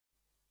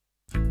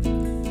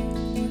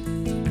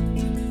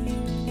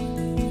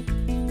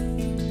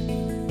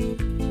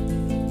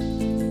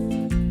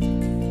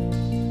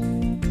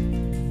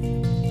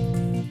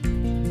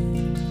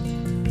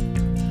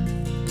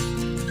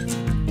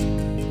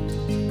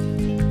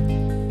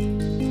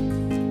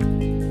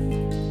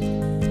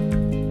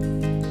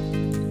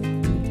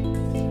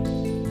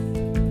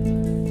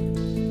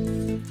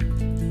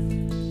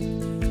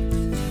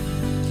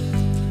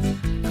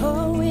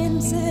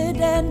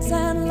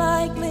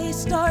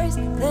stories,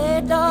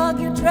 they dog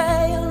your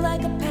trail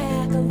like a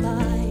pack of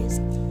lies.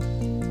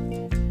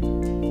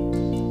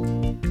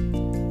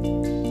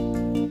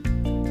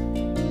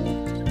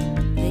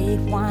 They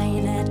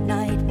whine at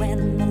night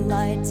when the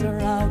lights are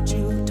out.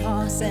 You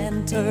toss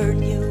and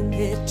turn, you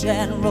pitch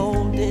and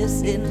roll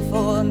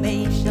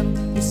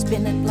disinformation. You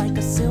spin it like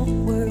a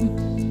silkworm.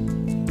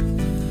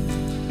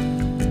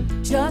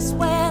 Just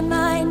when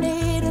I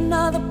need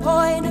another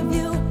point of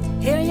view,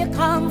 here you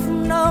come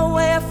from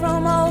nowhere,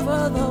 from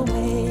over the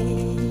waves.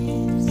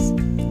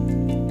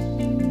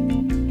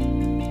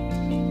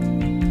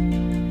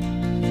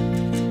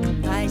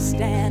 I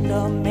stand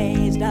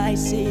amazed, I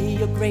see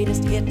your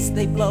greatest hits.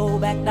 They blow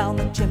back down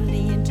the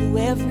chimney into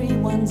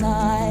everyone's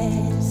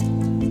eyes.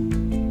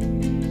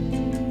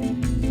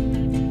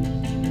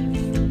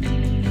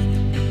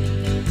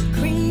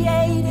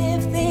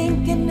 Creative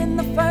thinking in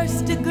the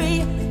first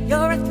degree.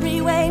 You're a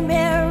three-way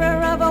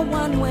mirror of a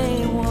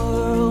one-way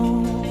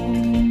world.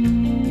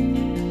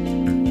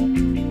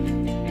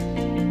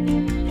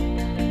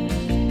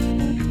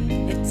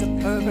 It's a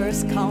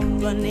perverse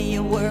company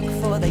you work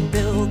for. They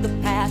build the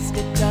past,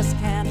 it just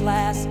can't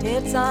last.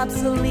 It's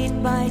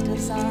obsolete by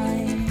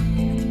design.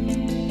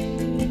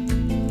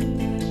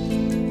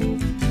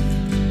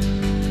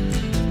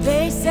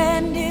 They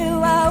send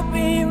you out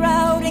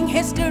rerouting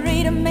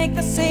history to make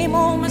the same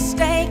old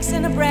mistakes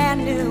in a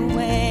brand new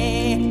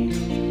way.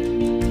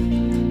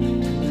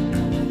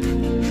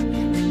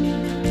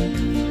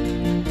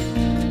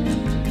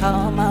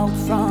 Come out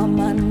from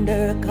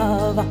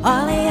undercover,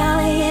 Ollie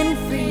Ollie in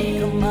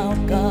freedom.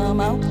 Come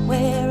out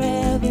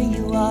wherever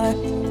you are.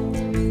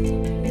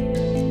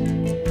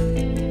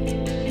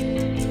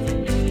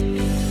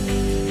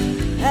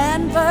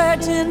 And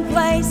virgin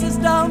places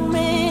don't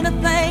mean a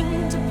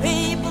thing to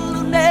people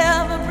who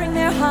never bring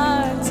their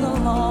hearts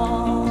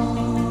along.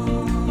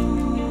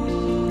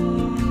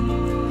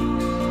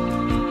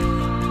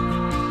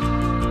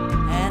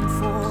 And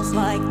fools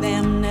like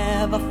them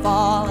never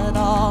fall at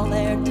all.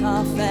 They're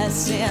tough as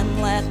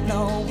sin, let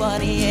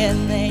nobody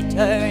in. They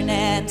turn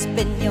and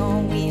spin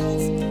your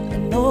wheels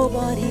and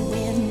nobody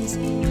wins.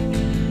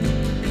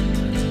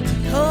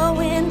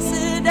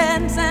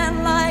 Coincidence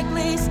and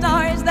likely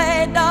stories,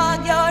 they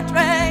dog your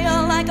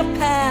trail like a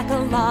pack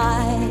of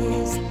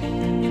lies.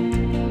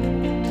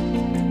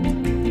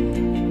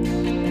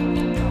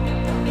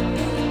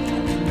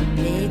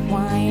 They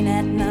whine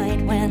at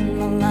night when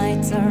the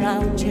lights are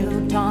out.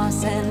 You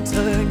toss and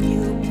turn,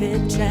 you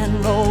pitch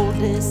and roll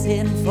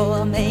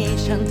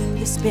disinformation.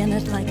 You spin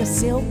it like a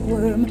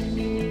silkworm.